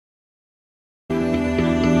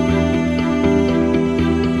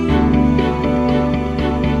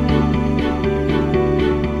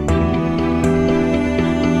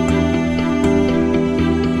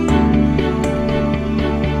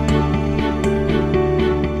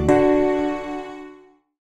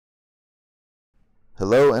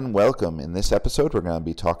Hello and welcome. In this episode, we're going to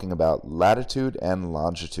be talking about latitude and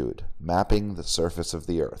longitude, mapping the surface of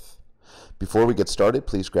the Earth. Before we get started,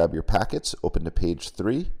 please grab your packets, open to page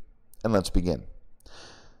 3, and let's begin.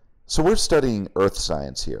 So we're studying Earth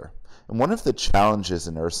science here, and one of the challenges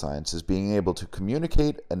in Earth science is being able to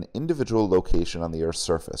communicate an individual location on the Earth's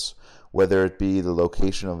surface, whether it be the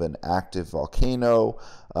location of an active volcano,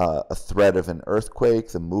 a threat of an earthquake,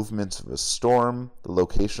 the movements of a storm, the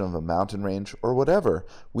location of a mountain range, or whatever.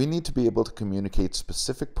 We need to be able to communicate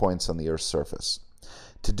specific points on the Earth's surface.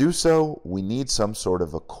 To do so, we need some sort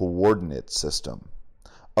of a coordinate system.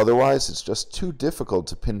 Otherwise, it's just too difficult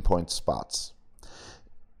to pinpoint spots.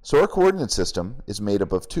 So our coordinate system is made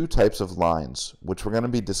up of two types of lines, which we're going to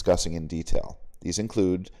be discussing in detail. These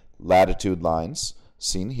include latitude lines,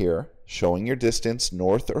 seen here, showing your distance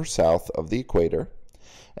north or south of the equator,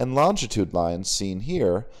 and longitude lines, seen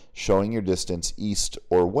here, showing your distance east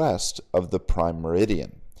or west of the prime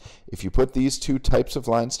meridian. If you put these two types of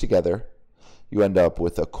lines together, you end up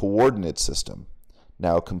with a coordinate system.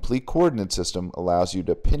 Now, a complete coordinate system allows you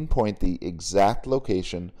to pinpoint the exact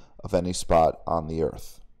location of any spot on the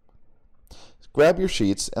Earth. Grab your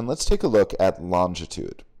sheets and let's take a look at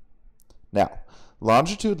longitude. Now,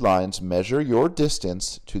 longitude lines measure your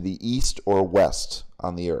distance to the east or west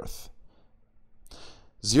on the Earth.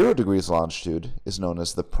 0 degrees longitude is known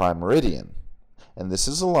as the prime meridian, and this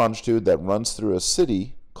is a longitude that runs through a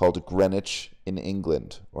city called Greenwich in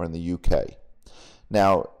England or in the UK.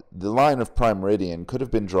 Now, the line of prime meridian could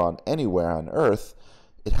have been drawn anywhere on Earth.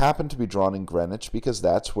 It happened to be drawn in Greenwich because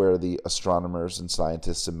that's where the astronomers and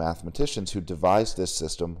scientists and mathematicians who devised this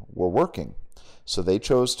system were working. So they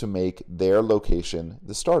chose to make their location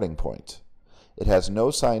the starting point. It has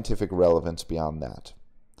no scientific relevance beyond that.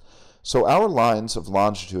 So our lines of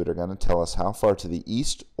longitude are going to tell us how far to the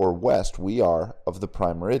east or west we are of the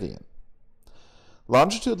prime meridian.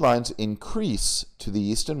 Longitude lines increase to the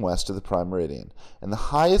east and west of the prime meridian, and the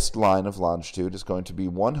highest line of longitude is going to be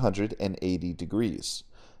 180 degrees.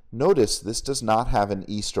 Notice this does not have an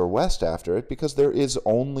east or west after it because there is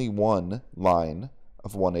only one line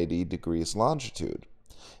of 180 degrees longitude.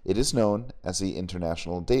 It is known as the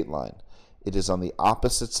international date line. It is on the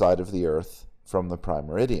opposite side of the Earth from the prime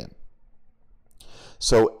meridian.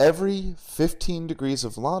 So every 15 degrees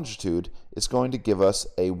of longitude is going to give us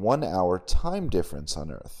a 1 hour time difference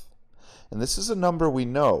on Earth. And this is a number we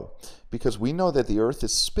know because we know that the Earth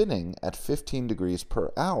is spinning at 15 degrees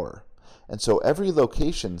per hour. And so every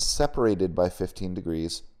location separated by 15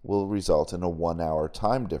 degrees will result in a 1 hour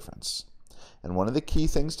time difference. And one of the key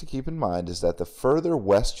things to keep in mind is that the further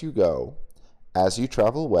west you go, as you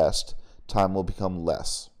travel west, time will become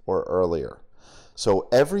less or earlier. So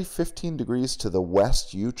every 15 degrees to the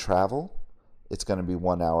west you travel, it's going to be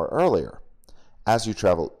 1 hour earlier. As you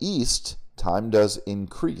travel east, time does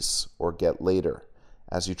increase or get later.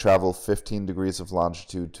 As you travel 15 degrees of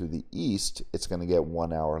longitude to the east, it's going to get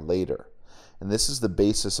 1 hour later. And this is the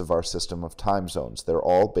basis of our system of time zones. They're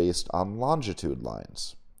all based on longitude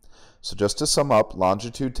lines. So just to sum up,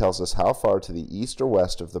 longitude tells us how far to the east or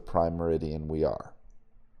west of the prime meridian we are.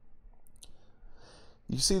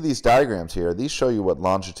 You see these diagrams here. These show you what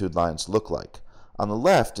longitude lines look like. On the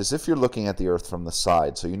left is if you're looking at the Earth from the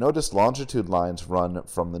side. So you notice longitude lines run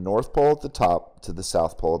from the North Pole at the top to the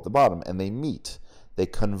South Pole at the bottom, and they meet. They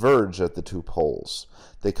converge at the two poles.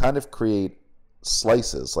 They kind of create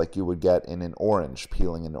slices like you would get in an orange,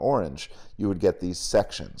 peeling an orange. You would get these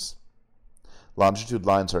sections. Longitude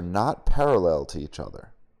lines are not parallel to each other.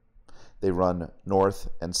 They run north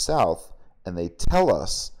and south, and they tell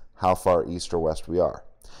us how far east or west we are.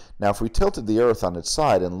 Now, if we tilted the Earth on its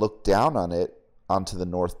side and looked down on it onto the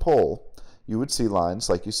North Pole, you would see lines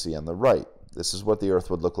like you see on the right. This is what the Earth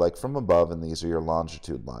would look like from above, and these are your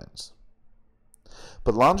longitude lines.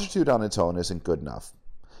 But longitude on its own isn't good enough.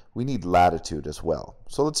 We need latitude as well.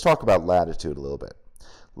 So let's talk about latitude a little bit.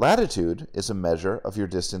 Latitude is a measure of your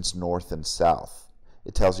distance north and south.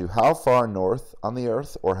 It tells you how far north on the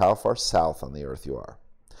Earth or how far south on the Earth you are.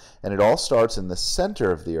 And it all starts in the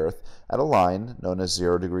center of the Earth at a line known as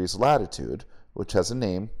 0 degrees latitude, which has a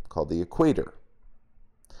name called the equator.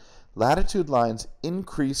 Latitude lines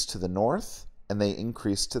increase to the north and they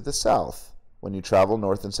increase to the south. When you travel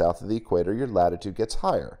north and south of the equator, your latitude gets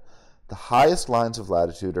higher. The highest lines of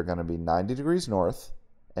latitude are going to be 90 degrees north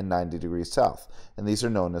and 90 degrees south. And these are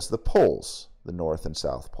known as the poles, the North and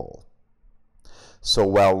South Pole. So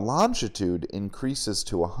while longitude increases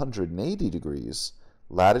to 180 degrees,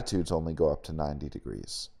 latitudes only go up to 90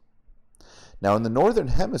 degrees. Now in the northern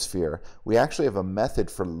hemisphere, we actually have a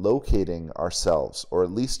method for locating ourselves, or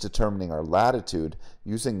at least determining our latitude,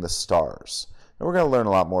 using the stars. And we're going to learn a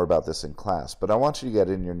lot more about this in class, but I want you to get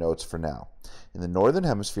in your notes for now. In the northern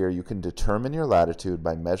hemisphere, you can determine your latitude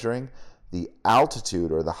by measuring the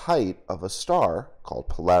altitude or the height of a star called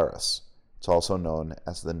Polaris. It's also known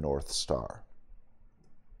as the North Star.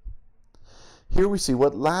 Here we see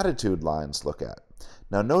what latitude lines look at.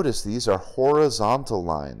 Now notice these are horizontal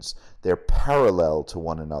lines. They're parallel to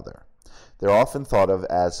one another. They're often thought of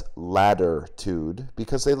as latitude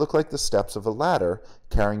because they look like the steps of a ladder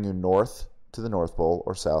carrying you north to the North Pole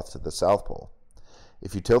or south to the South Pole.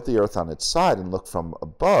 If you tilt the Earth on its side and look from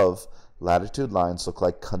above, latitude lines look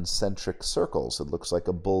like concentric circles. It looks like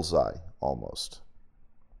a bullseye almost.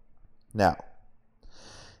 Now,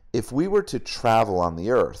 if we were to travel on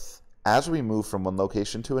the Earth, as we move from one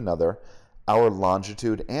location to another, our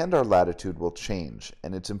longitude and our latitude will change,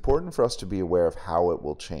 and it's important for us to be aware of how it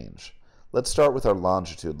will change. Let's start with our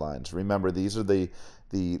longitude lines. Remember, these are the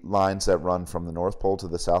lines that run from the North Pole to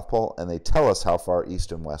the South Pole, and they tell us how far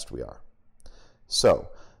east and west we are. So,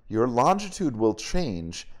 your longitude will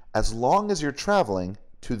change as long as you're traveling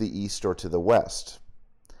to the east or to the west.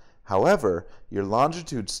 However, your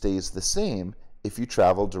longitude stays the same if you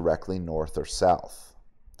travel directly north or south.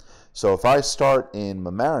 So if I start in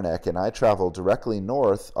Mamaroneck and I travel directly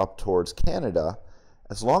north up towards Canada,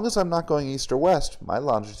 as long as I'm not going east or west, my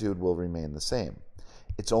longitude will remain the same.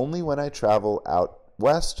 It's only when I travel out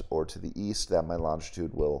west or to the east that my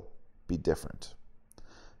longitude will be different.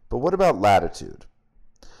 But what about latitude?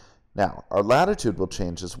 Now, our latitude will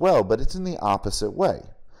change as well, but it's in the opposite way.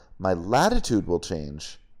 My latitude will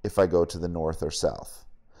change if I go to the north or south,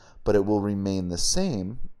 but it will remain the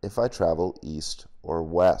same if I travel east or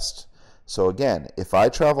west. So again, if I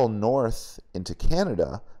travel north into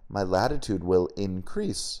Canada, my latitude will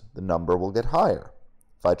increase. The number will get higher.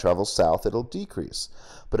 If I travel south, it'll decrease.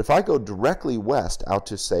 But if I go directly west out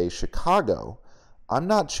to, say, Chicago, I'm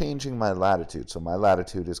not changing my latitude, so my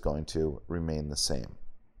latitude is going to remain the same.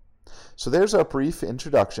 So there's our brief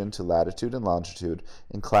introduction to latitude and longitude.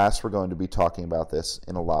 In class, we're going to be talking about this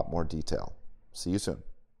in a lot more detail. See you soon.